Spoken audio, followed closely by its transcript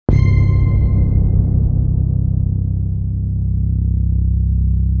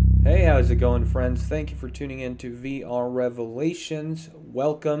Hey, how's it going, friends? Thank you for tuning in to VR Revelations.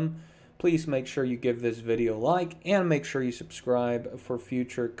 Welcome. Please make sure you give this video a like and make sure you subscribe for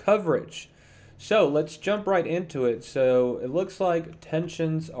future coverage. So let's jump right into it. So it looks like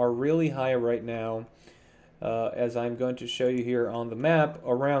tensions are really high right now, as I'm going to show you here on the map,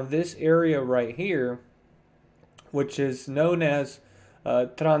 around this area right here, which is known as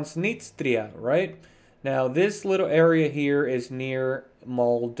Transnistria, right? Now, this little area here is near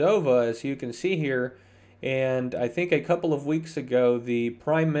Moldova, as you can see here. And I think a couple of weeks ago, the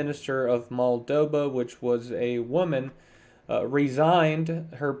Prime Minister of Moldova, which was a woman, resigned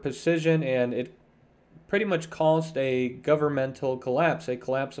her position, and it pretty much caused a governmental collapse, a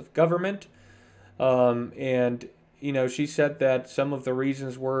collapse of government. And she said that some of the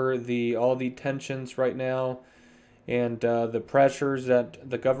reasons were all the tensions right now, and the pressures that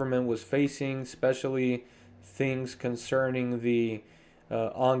the government was facing, especially things concerning the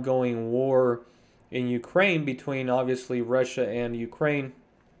ongoing war in Ukraine between, obviously, Russia and Ukraine,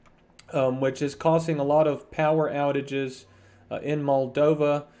 which is causing a lot of power outages in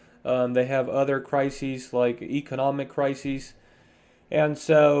Moldova. They have other crises like economic crises. And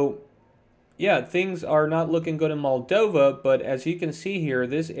so, yeah, things are not looking good in Moldova, but as you can see here,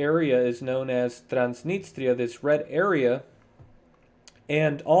 this area is known as Transnistria, this red area,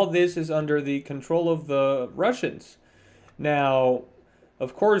 and all this is under the control of the Russians. Now,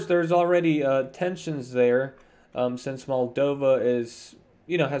 of course, there's already tensions there, since Moldova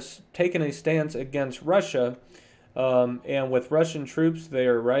has taken a stance against Russia, and with Russian troops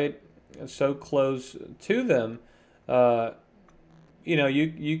there, right, so close to them,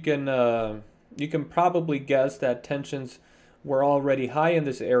 you can probably guess that tensions were already high in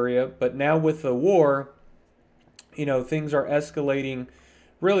this area, but now with the war, things are escalating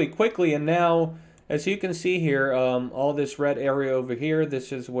really quickly. And now, as you can see here, all this red area over here,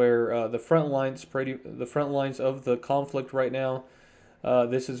 this is where the front lines of the conflict right now.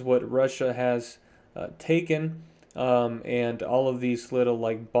 This is what Russia has taken, and all of these little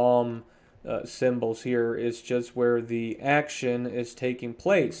like bomb symbols here is just where the action is taking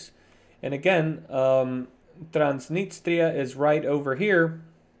place. And again, Transnistria is right over here.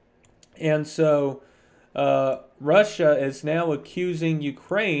 And so Russia is now accusing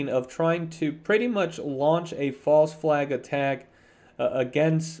Ukraine of trying to pretty much launch a false flag attack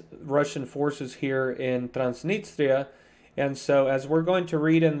against Russian forces here in Transnistria. And so, as we're going to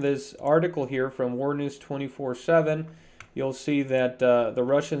read in this article here from War News 24/7, you'll see that the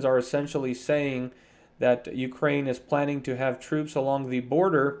Russians are essentially saying that Ukraine is planning to have troops along the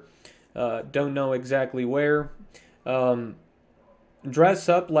border. Don't know exactly where. Dress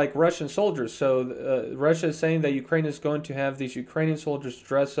up like Russian soldiers. So Russia is saying that Ukraine is going to have these Ukrainian soldiers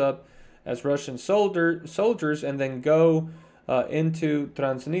dress up as Russian soldiers and then go into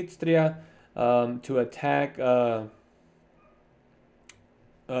Transnistria to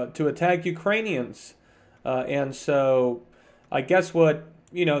attack Ukrainians. And so I guess what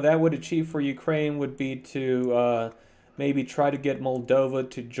that would achieve for Ukraine would be to maybe try to get Moldova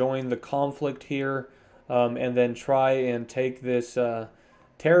to join the conflict here, and then try and take this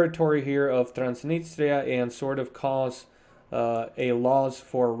territory here of Transnistria and sort of cause a loss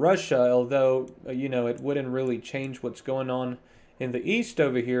for Russia, although, it wouldn't really change what's going on in the east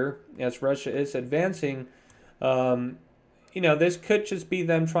over here as Russia is advancing. This could just be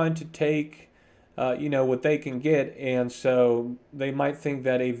them trying to take, what they can get, and so they might think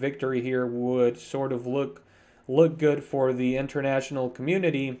that a victory here would sort of look good for the international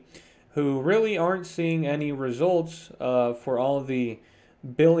community, who really aren't seeing any results for all the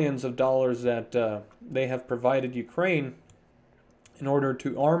billions of dollars that they have provided Ukraine in order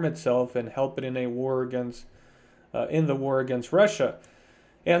to arm itself and help it in the war against Russia.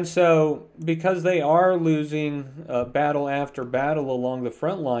 And so, because they are losing battle after battle along the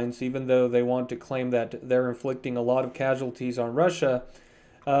front lines, even though they want to claim that they're inflicting a lot of casualties on Russia,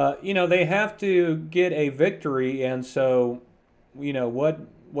 they have to get a victory. And so,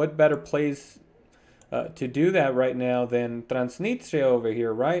 what better place to do that right now than Transnistria over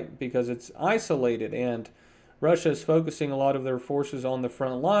here, right? Because it's isolated, and Russia is focusing a lot of their forces on the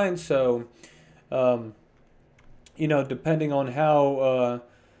front line. So, depending on how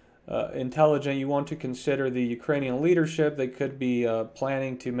intelligent you want to consider the Ukrainian leadership, they could be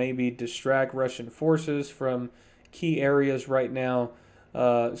planning to maybe distract Russian forces from key areas right now,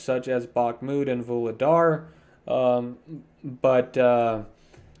 such as Bakhmut and Vuhledar.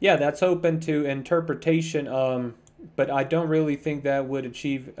 Yeah, that's open to interpretation, but I don't really think that would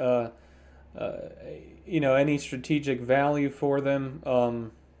achieve any strategic value for them.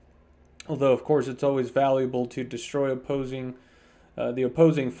 Although, of course, it's always valuable to destroy opposing the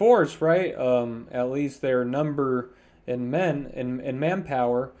opposing force, right? At least their number in men and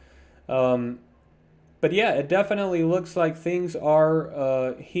manpower. But yeah, it definitely looks like things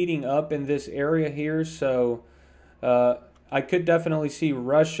are heating up in this area here. So I could definitely see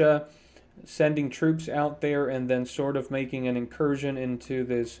Russia sending troops out there and then sort of making an incursion into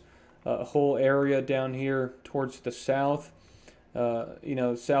this whole area down here towards the south,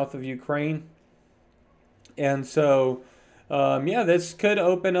 south of Ukraine. And so, yeah, this could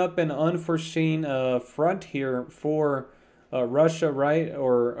open up an unforeseen front here for Russia, right?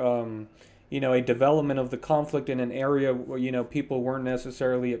 Or, a development of the conflict in an area where, people weren't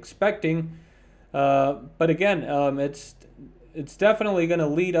necessarily expecting. But again, it's definitely going to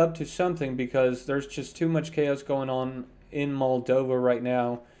lead up to something because there's just too much chaos going on in Moldova right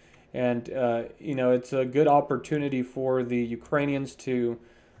now. And, it's a good opportunity for the Ukrainians to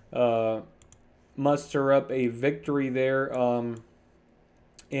muster up a victory there.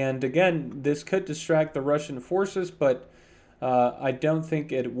 And again, this could distract the Russian forces, but I don't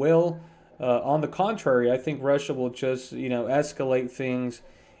think it will. On the contrary, I think Russia will just, escalate things,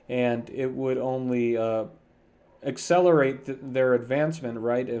 and it would only accelerate their advancement,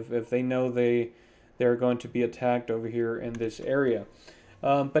 right? If they know they're going to be attacked over here in this area.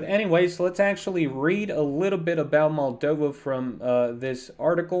 But anyways, let's actually read a little bit about Moldova from this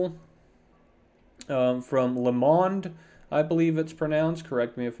article from Le Monde, I believe it's pronounced.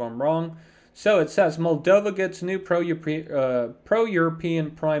 Correct me if I'm wrong. So it says, Moldova gets new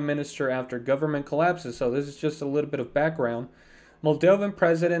pro-European prime minister after government collapses. So this is just a little bit of background. Moldovan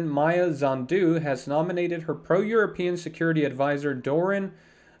President Maya Sandu has nominated her pro-European security advisor Dorin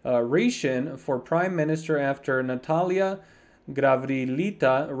Resigned for prime minister after Natalia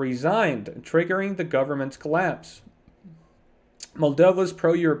Gavrilita resigned, triggering the government's collapse. Moldova's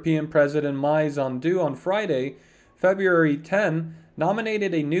pro-European President Maya Sandu on Friday, February 10,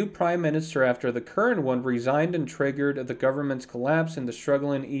 nominated a new prime minister after the current one resigned and triggered the government's collapse in the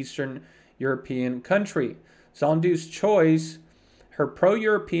struggling Eastern European country. Sandu's choice, her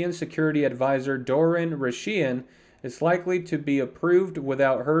pro-European security advisor Dorin Resigned, is likely to be approved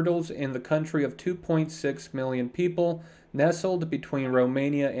without hurdles in the country of 2.6 million people nestled between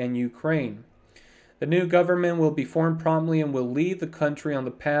Romania and Ukraine. The new government will be formed promptly and will lead the country on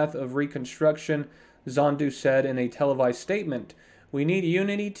the path of reconstruction, Sandu said in a televised statement. We need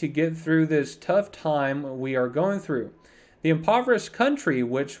unity to get through this tough time we are going through. The impoverished country,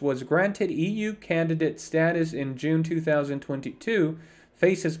 which was granted EU candidate status in June 2022,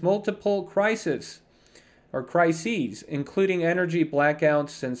 faces multiple crises, including energy blackouts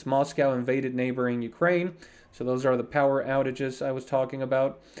since Moscow invaded neighboring Ukraine. So those are the power outages I was talking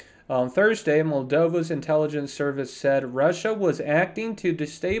about. On Thursday, Moldova's intelligence service said Russia was acting to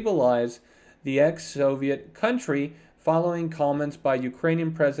destabilize the ex-Soviet country following comments by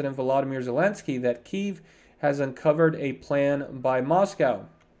Ukrainian President Volodymyr Zelensky that Kyiv has uncovered a plan by Moscow.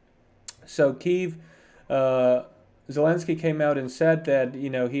 So Kyiv, Zelensky came out and said that,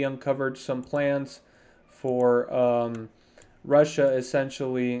 he uncovered some plans for Russia,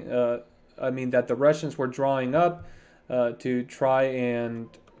 essentially, that the Russians were drawing up to try and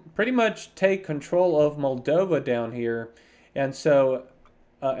pretty much take control of Moldova down here. And so,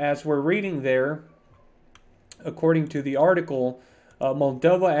 as we're reading there, according to the article,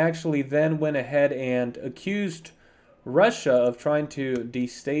 Moldova actually then went ahead and accused Russia of trying to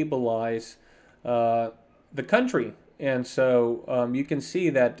destabilize the country. And so you can see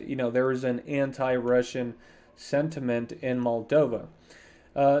that, there is an anti-Russian sentiment in Moldova.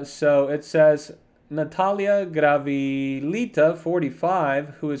 So it says, Natalia Gavrilita, 45,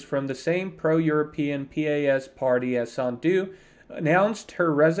 who is from the same pro-European PAS party as Sandu, announced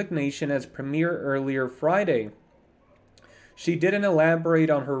her resignation as premier earlier Friday. She didn't elaborate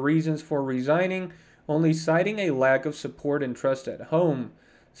on her reasons for resigning, only citing a lack of support and trust at home.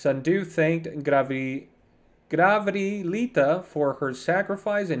 Sandu thanked Gavrilita for her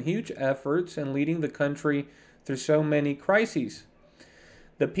sacrifice and huge efforts in leading the country through so many crises.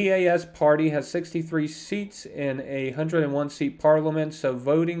 The PAS party has 63 seats in a 101-seat parliament, so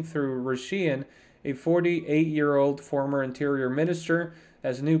voting through Resigned, a 48-year-old former interior minister,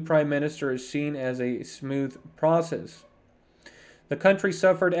 as new prime minister is seen as a smooth process. The country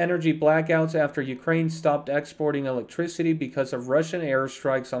suffered energy blackouts after Ukraine stopped exporting electricity because of Russian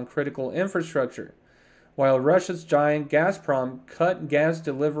airstrikes on critical infrastructure. While Russia's giant Gazprom cut gas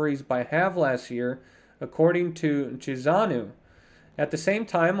deliveries by half last year, according to Chizanu. At the same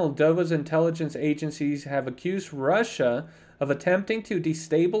time, Moldova's intelligence agencies have accused Russia of attempting to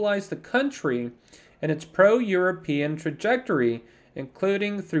destabilize the country and its pro-European trajectory,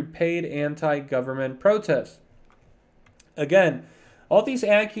 including through paid anti-government protests. Again, all these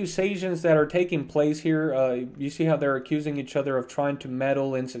accusations that are taking place here, you see how they're accusing each other of trying to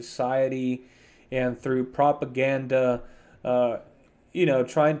meddle in society and through propaganda,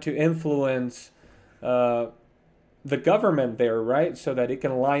 trying to influence the government there, right? So that it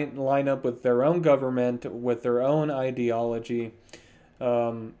can line up with their own government, with their own ideology,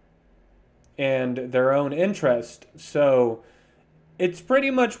 and their own interest. So it's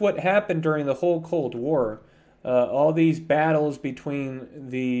pretty much what happened during the whole Cold War. All these battles between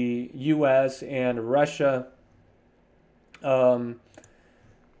the U.S. and Russia, through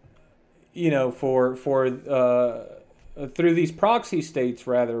these proxy states,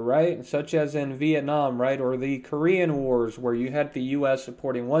 rather, right? Such as in Vietnam, right? Or the Korean Wars, where you had the U.S.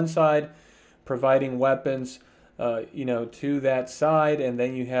 supporting one side, providing weapons, to that side, and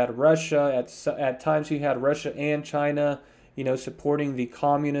then you had Russia. At times, you had Russia and China, supporting the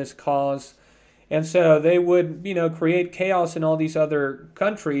communist cause. And so they would, create chaos in all these other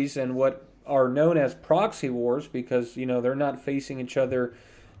countries and what are known as proxy wars because, they're not facing each other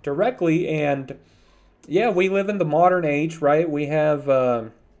directly. And yeah, we live in the modern age, right? We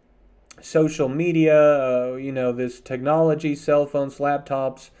have social media, this technology, cell phones,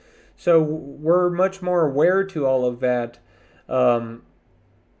 laptops. So we're much more aware to all of that.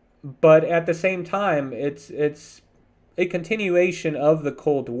 But at the same time, it's a continuation of the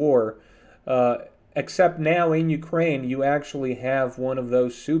Cold War. Except now in Ukraine, you actually have one of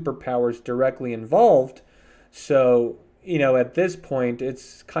those superpowers directly involved. So, at this point,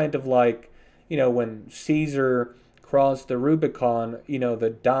 it's kind of like, when Caesar crossed the Rubicon,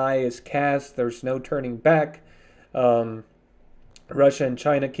 the die is cast, there's no turning back. Russia and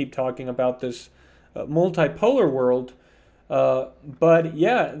China keep talking about this multipolar world. But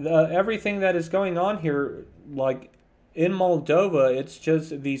yeah, everything that is going on here, like, in Moldova, it's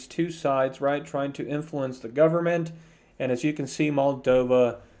just these two sides, right, trying to influence the government. And as you can see,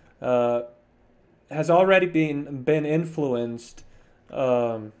 Moldova has already been influenced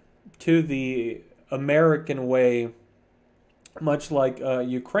to the American way, much like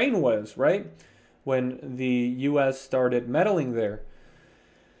Ukraine was, right, when the U.S. started meddling there.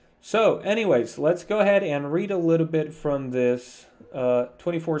 So, anyways, let's go ahead and read a little bit from this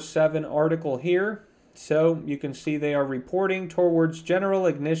 24/7 article here. So you can see they are reporting towards general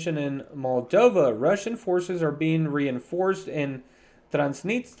ignition in Moldova. Russian forces are being reinforced in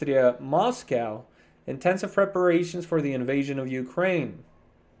Transnistria, Moscow. Intensive preparations for the invasion of Ukraine.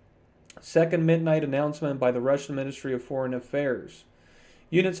 Second midnight announcement by the Russian Ministry of Foreign Affairs.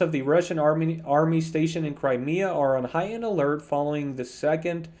 Units of the Russian army stationed in Crimea are on heightened alert following the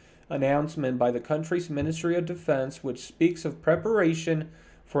second announcement by the country's Ministry of Defense, which speaks of preparation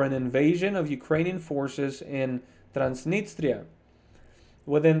for an invasion of Ukrainian forces in Transnistria.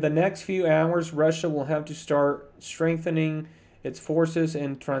 Within the next few hours, Russia will have to start strengthening its forces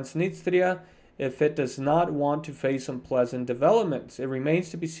in Transnistria if it does not want to face unpleasant developments. It remains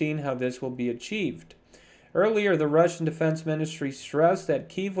to be seen how this will be achieved. Earlier, the Russian Defense Ministry stressed that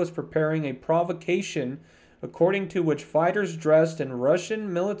Kyiv was preparing a provocation according to which fighters dressed in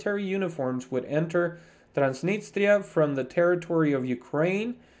Russian military uniforms would enter Transnistria from the territory of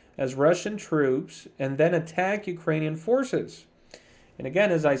Ukraine as Russian troops and then attack Ukrainian forces. And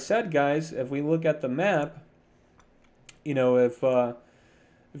again, as I said, guys, if we look at the map, if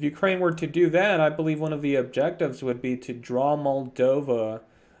Ukraine were to do that, I believe one of the objectives would be to draw Moldova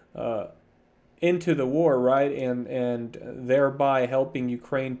into the war, right, and thereby helping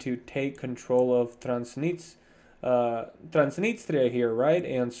Ukraine to take control of Transnistria here, right,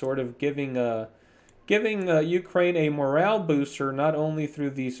 and sort of giving Ukraine a morale booster, not only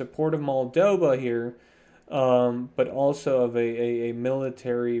through the support of Moldova here, but also of a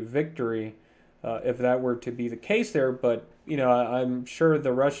military victory, if that were to be the case there. But, I'm sure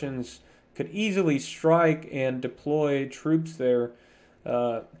the Russians could easily strike and deploy troops there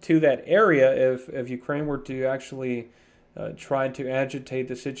to that area if Ukraine were to actually try to agitate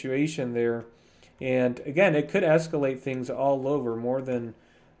the situation there. And, again, it could escalate things all over more than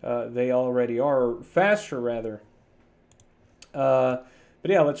they already are, or faster rather. But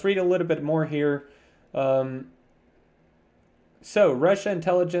yeah, let's read a little bit more here. So, Russia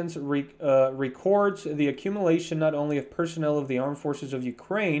intelligence records the accumulation not only of personnel of the armed forces of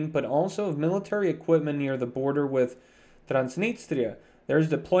Ukraine, but also of military equipment near the border with Transnistria. There's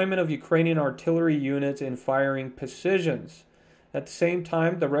deployment of Ukrainian artillery units in firing positions. At the same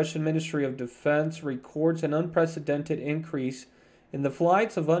time, the Russian Ministry of Defense records an unprecedented increase in the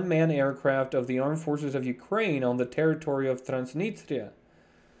flights of unmanned aircraft of the armed forces of Ukraine on the territory of Transnistria.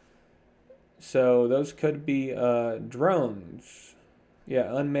 So those could be drones.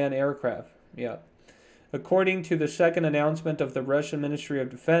 Yeah, unmanned aircraft. Yeah. According to the second announcement of the Russian Ministry of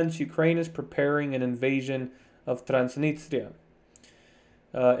Defense, Ukraine is preparing an invasion of Transnistria.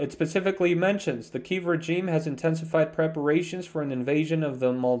 It specifically mentions the Kyiv regime has intensified preparations for an invasion of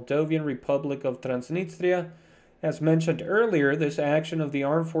the Moldovan Republic of Transnistria. As mentioned earlier, this action of the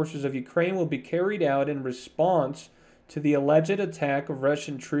armed forces of Ukraine will be carried out in response to the alleged attack of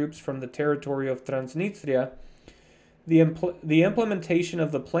Russian troops from the territory of Transnistria. The implementation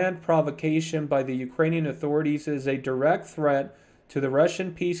of the planned provocation by the Ukrainian authorities is a direct threat to the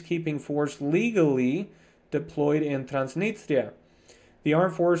Russian peacekeeping force legally deployed in Transnistria. The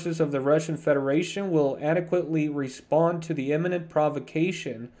armed forces of the Russian Federation will adequately respond to the imminent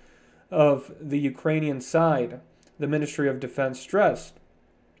provocation of the Ukrainian side, the Ministry of Defense stressed.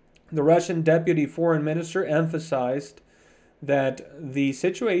 The Russian Deputy Foreign Minister emphasized that the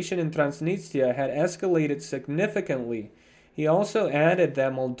situation in Transnistria had escalated significantly. He also added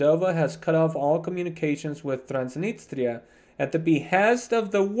that Moldova has cut off all communications with Transnistria at the behest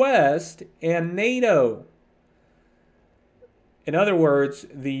of the West and NATO. In other words,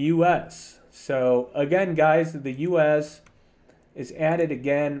 the U.S. So again, guys, the U.S. is added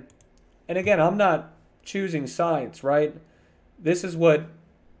again. And again, I'm not choosing sides, right? This is what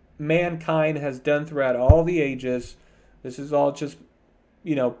mankind has done throughout all the ages. This is all just,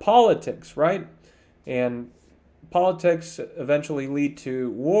 politics, right? And politics eventually lead to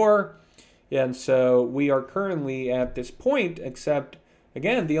war. And so we are currently at this point, except,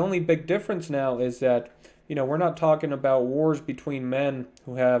 again, the only big difference now is that, we're not talking about wars between men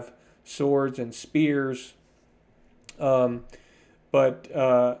who have swords and spears, and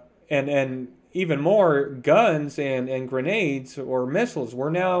even more guns and grenades or missiles.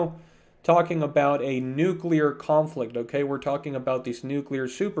 We're now talking about a nuclear conflict, okay? We're talking about these nuclear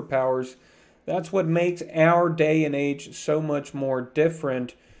superpowers. That's what makes our day and age so much more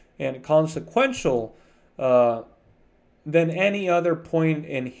different and consequential than any other point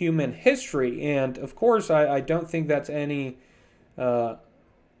in human history. And of course, I don't think that's any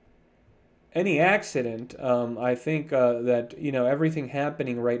accident. I think that everything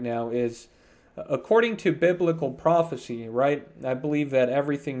happening right now is according to biblical prophecy, right? I believe that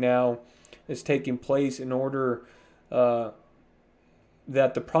everything now is taking place in order that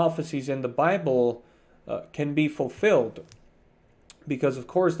the prophecies in the Bible can be fulfilled. Because, of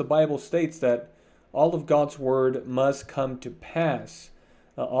course, the Bible states that all of God's word must come to pass.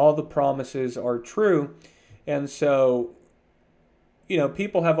 All the promises are true. And so,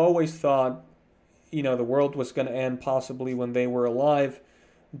 people have always thought, the world was going to end possibly when they were alive.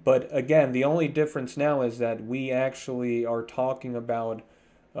 But again, the only difference now is that we actually are talking about,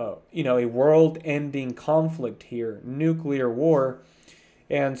 a world-ending conflict here, nuclear war.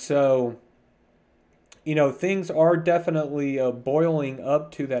 And so, things are definitely boiling up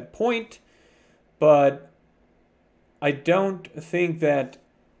to that point. But I don't think that,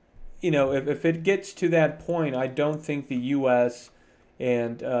 if it gets to that point, I don't think the U.S.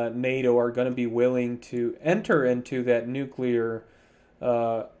 and NATO are going to be willing to enter into that nuclear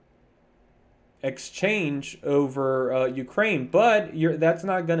exchange over Ukraine. But that's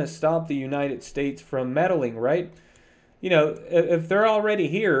not going to stop the United States from meddling, right? If they're already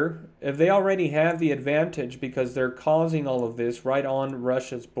here, if they already have the advantage because they're causing all of this right on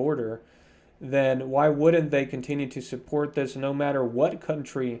Russia's border, then why wouldn't they continue to support this no matter what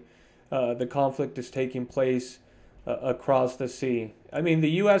country the conflict is taking place across the sea? I mean,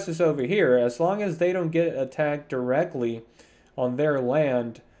 the U.S. is over here. As long as they don't get attacked directly on their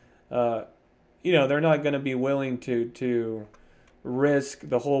land, they're not going to be willing to risk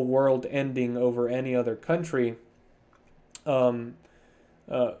the whole world ending over any other country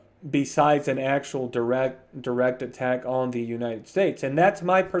besides an actual direct attack on the United States. And that's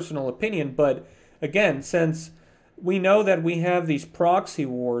my personal opinion. But again, since we know that we have these proxy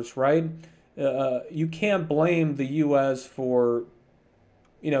wars, right? You can't blame the U.S. for,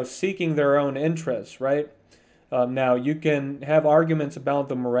 seeking their own interests, right? Now, you can have arguments about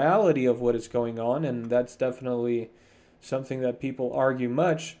the morality of what is going on, and that's definitely something that people argue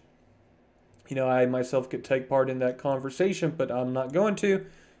much. I myself could take part in that conversation, but I'm not going to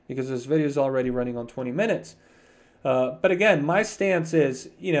because this video is already running on 20 minutes. But again, my stance is,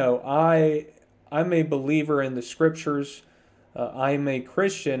 I'm a believer in the scriptures. I'm a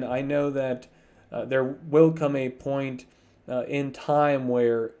Christian. I know that there will come a point in time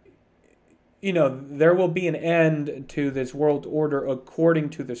where, there will be an end to this world order according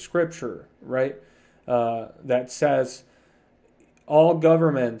to the scripture, right? That says all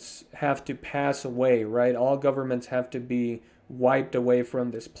governments have to pass away, right? All governments have to be wiped away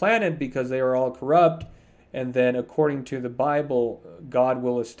from this planet because they are all corrupt and then according to the Bible, God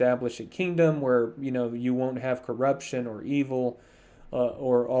will establish a kingdom where, you won't have corruption or evil,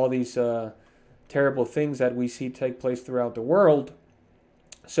 or all these terrible things that we see take place throughout the world.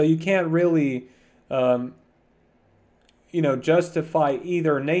 So you can't really, justify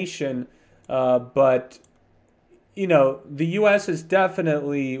either nation, but the U.S. is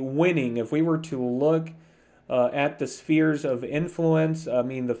definitely winning. If we were to look at the spheres of influence, I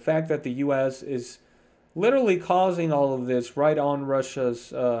mean, the fact that the U.S. is literally causing all of this right on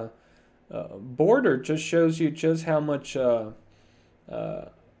Russia's border just shows you just how much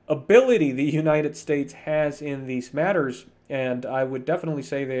ability the United States has in these matters. And I would definitely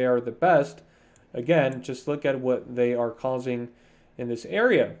say they are the best. Again, just look at what they are causing in this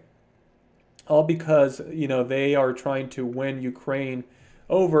area. All because, they are trying to win Ukraine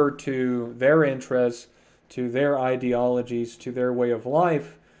over to their interests, to their ideologies, to their way of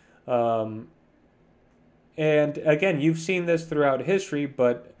life. And again, you've seen this throughout history,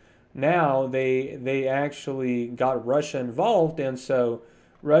 but now they actually got Russia involved, and so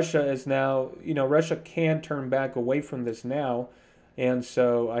Russia is now, Russia can turn back away from this now, and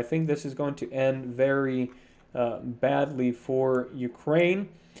so I think this is going to end very badly for Ukraine,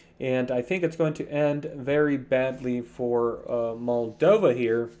 and I think it's going to end very badly for Moldova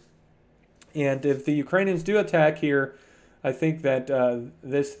here. And if the Ukrainians do attack here, I think that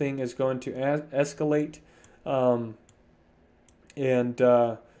this thing is going to escalate.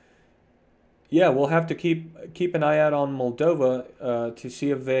 Yeah, we'll have to keep an eye out on Moldova to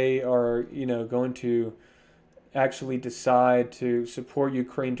see if they are, going to actually decide to support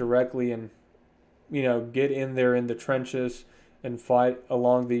Ukraine directly and, get in there in the trenches and fight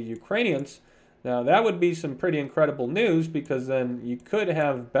along the Ukrainians. Now, that would be some pretty incredible news, because then you could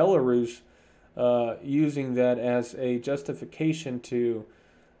have Belarus using that as a justification to,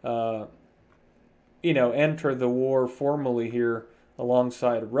 enter the war formally here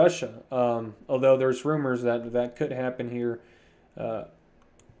alongside Russia. Although there's rumors that that could happen here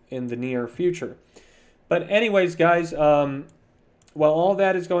in the near future. But anyways, guys, while all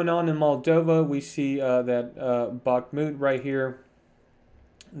that is going on in Moldova, we see that Bakhmut right here,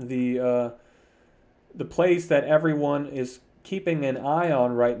 the place that everyone is keeping an eye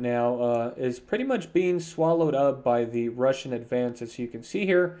on right now, is pretty much being swallowed up by the Russian advance, as you can see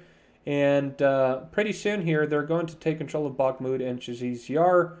here. And pretty soon here, they're going to take control of Bakhmut and Chasiz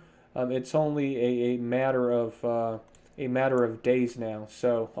Yar. It's only a matter of days now.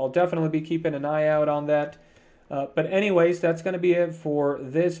 So I'll definitely be keeping an eye out on that. But anyways, that's going to be it for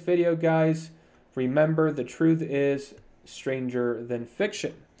this video, guys. Remember, the truth is stranger than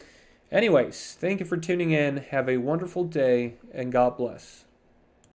fiction. Anyways, thank you for tuning in. Have a wonderful day, and God bless.